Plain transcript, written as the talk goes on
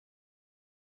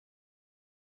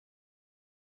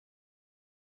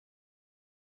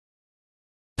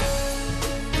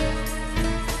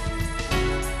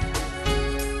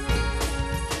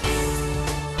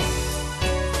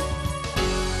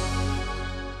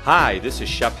Hi, this is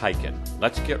Shep Hyken.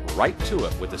 Let's get right to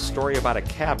it with a story about a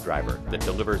cab driver that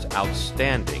delivers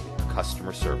outstanding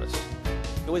customer service.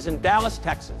 It was in Dallas,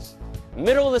 Texas,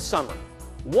 middle of the summer,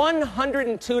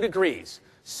 102 degrees,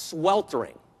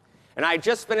 sweltering. And I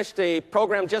just finished a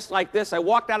program just like this. I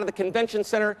walked out of the convention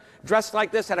center dressed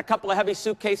like this, had a couple of heavy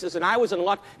suitcases, and I was in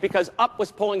luck because up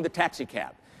was pulling the taxi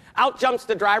cab. Out jumps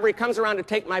the driver. He comes around to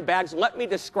take my bags. Let me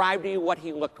describe to you what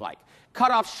he looked like. Cut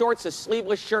off shorts, a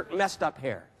sleeveless shirt, messed up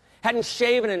hair. Hadn't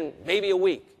shaven in maybe a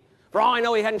week. For all I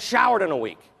know, he hadn't showered in a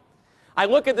week. I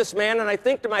look at this man and I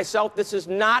think to myself, this is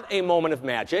not a moment of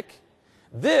magic.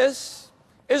 This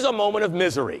is a moment of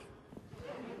misery.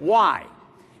 Why?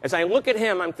 As I look at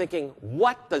him, I'm thinking,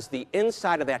 what does the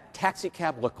inside of that taxi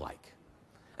cab look like?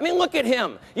 I mean, look at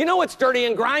him. You know it's dirty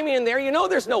and grimy in there. You know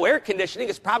there's no air conditioning.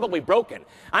 It's probably broken.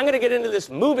 I'm going to get into this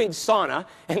moving sauna,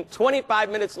 and 25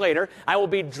 minutes later, I will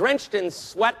be drenched in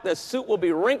sweat. The suit will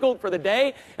be wrinkled for the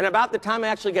day, and about the time I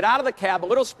actually get out of the cab, a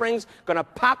little spring's going to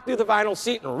pop through the vinyl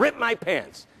seat and rip my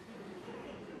pants.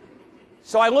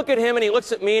 So I look at him, and he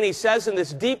looks at me, and he says in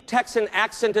this deep Texan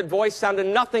accented voice, sounded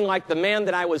nothing like the man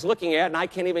that I was looking at, and I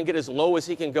can't even get as low as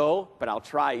he can go, but I'll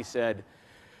try. He said,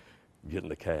 "Get in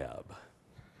the cab.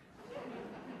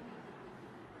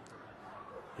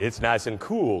 It's nice and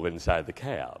cool inside the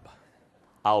cab.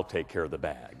 I'll take care of the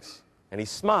bags." And he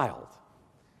smiled.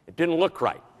 It didn't look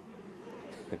right.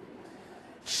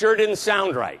 Sure didn't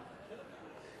sound right.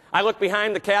 I look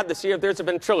behind the cab to see if there's a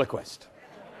ventriloquist.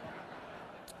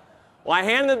 Well, I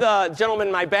handed the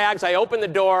gentleman my bags. I opened the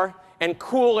door, and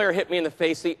cool air hit me in the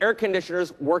face. The air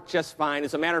conditioners worked just fine.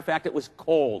 As a matter of fact, it was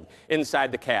cold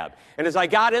inside the cab. And as I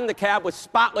got in, the cab was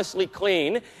spotlessly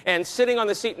clean, and sitting on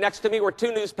the seat next to me were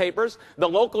two newspapers, the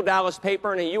local Dallas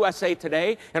paper and a USA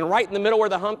Today, and right in the middle where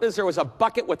the hump is, there was a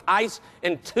bucket with ice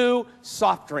and two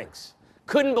soft drinks.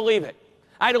 Couldn't believe it.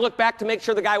 I had to look back to make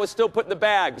sure the guy was still putting the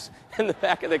bags in the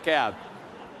back of the cab.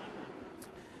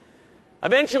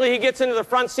 Eventually, he gets into the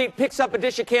front seat, picks up a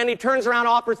dish of candy, turns around,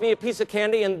 offers me a piece of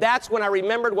candy, and that's when I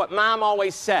remembered what Mom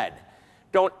always said.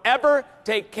 Don't ever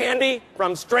take candy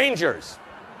from strangers.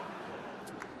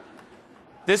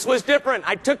 This was different.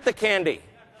 I took the candy,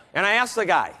 and I asked the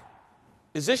guy,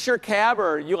 "Is this your cab,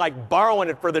 or are you like borrowing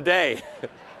it for the day?"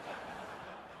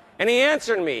 And he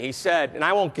answered me. He said, and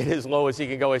I won't get as low as he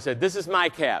can go, he said, "This is my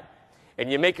cab,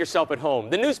 and you make yourself at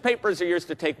home. The newspapers are yours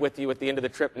to take with you at the end of the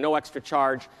trip, no extra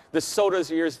charge. The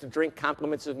sodas are yours to drink,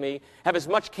 compliments of me. Have as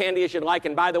much candy as you'd like,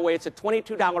 and by the way, it's a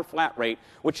 $22 flat rate,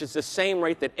 which is the same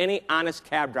rate that any honest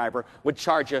cab driver would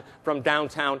charge you from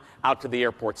downtown out to the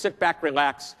airport. Sit back,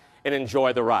 relax, and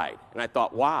enjoy the ride." And I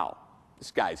thought, wow,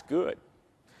 this guy's good.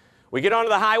 We get onto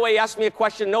the highway. He asked me a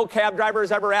question no cab driver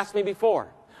has ever asked me before.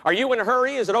 "Are you in a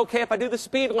hurry? Is it okay if I do the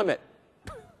speed limit?"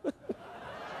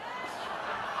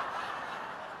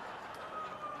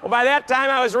 Well, by that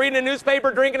time, I was reading a newspaper,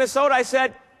 drinking a soda. I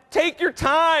said, "Take your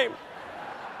time."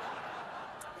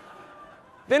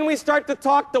 Then we start to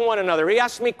talk to one another. He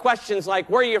asked me questions like,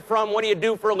 "Where are you from? What do you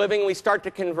do for a living?" We start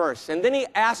to converse. And then he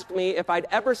asked me if I'd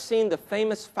ever seen the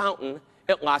famous fountain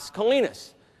at Las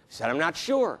Colinas. I said, "I'm not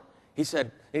sure." He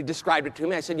said, he described it to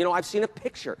me. I said, "You know, I've seen a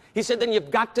picture." He said, "Then you've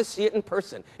got to see it in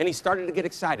person." And he started to get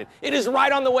excited. "It is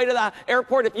right on the way to the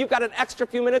airport. If you've got an extra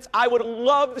few minutes, I would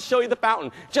love to show you the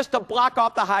fountain. Just to block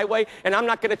off the highway, and I'm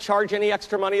not going to charge any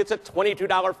extra money. It's a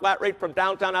 $22 flat rate from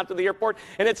downtown out to the airport.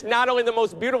 And it's not only the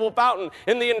most beautiful fountain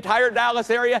in the entire Dallas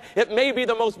area, it may be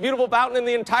the most beautiful fountain in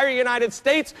the entire United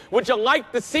States. Would you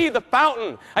like to see the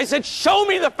fountain?" I said, "Show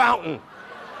me the fountain."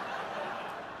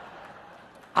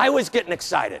 I was getting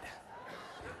excited.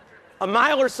 A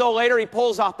mile or so later, he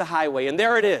pulls off the highway, and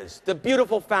there it is, the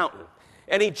beautiful fountain.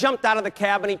 And he jumped out of the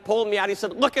cab, and he pulled me out. He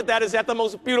said, "Look at that. Is that the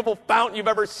most beautiful fountain you've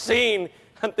ever seen?"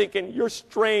 I'm thinking, you're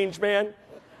strange, man.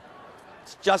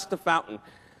 It's just a fountain.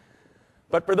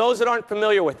 But for those that aren't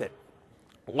familiar with it,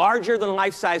 larger than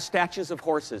life-size statues of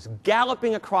horses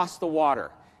galloping across the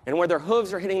water, and where their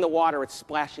hooves are hitting the water, it's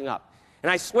splashing up.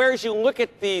 And I swear, as you look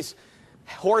at these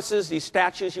horses, these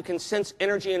statues, you can sense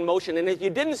energy and motion. And if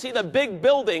you didn't see the big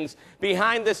buildings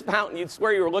behind this mountain, you'd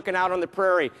swear you were looking out on the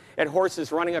prairie at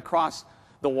horses running across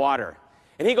the water.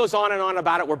 And he goes on and on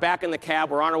about it. We're back in the cab.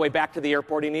 We're on our way back to the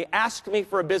airport. And he asked me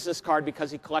for a business card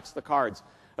because he collects the cards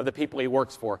of the people he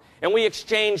works for. And we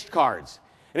exchanged cards.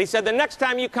 And he said, "The next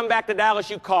time you come back to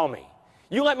Dallas, you call me.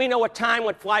 You let me know what time,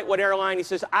 what flight, what airline." He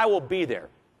says, "I will be there.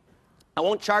 I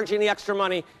won't charge you any extra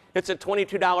money. It's a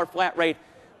 $22 flat rate.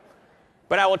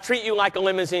 But I will treat you like a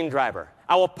limousine driver.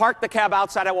 I will park the cab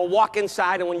outside. I will walk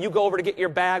inside. And when you go over to get your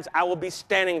bags, I will be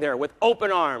standing there with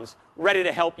open arms, ready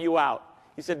to help you out."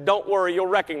 He said, "Don't worry, you'll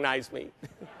recognize me."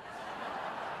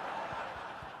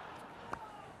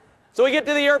 So we get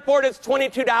to the airport, it's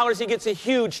 $22, he gets a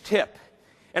huge tip.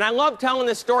 And I love telling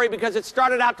this story because it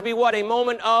started out to be what? A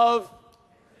moment of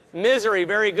misery,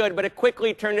 very good, but it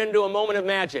quickly turned into a moment of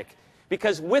magic.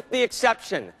 Because with the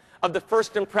exception of the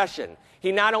first impression,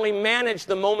 he not only managed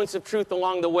the moments of truth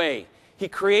along the way, he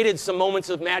created some moments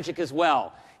of magic as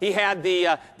well. He had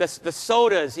the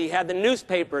sodas, he had the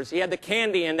newspapers, he had the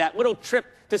candy, and that little trip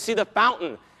to see the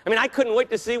fountain. I mean, I couldn't wait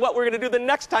to see what we're going to do the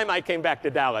next time I came back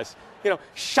to Dallas. You know,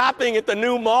 shopping at the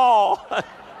new mall. Well,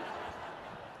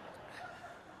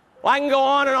 I can go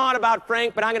on and on about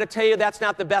Frank, but I'm going to tell you that's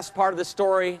not the best part of the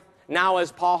story. Now,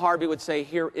 as Paul Harvey would say,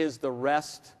 here is the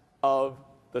rest of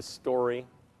the story.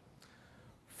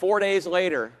 4 days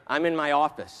later, I'm in my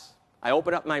office. I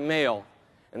open up my mail,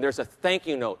 and there's a thank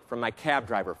you note from my cab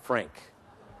driver, Frank.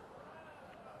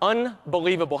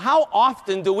 Unbelievable. How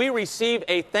often do we receive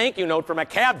a thank you note from a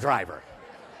cab driver?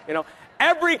 You know,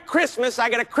 every Christmas I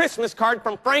get a Christmas card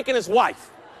from Frank and his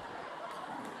wife.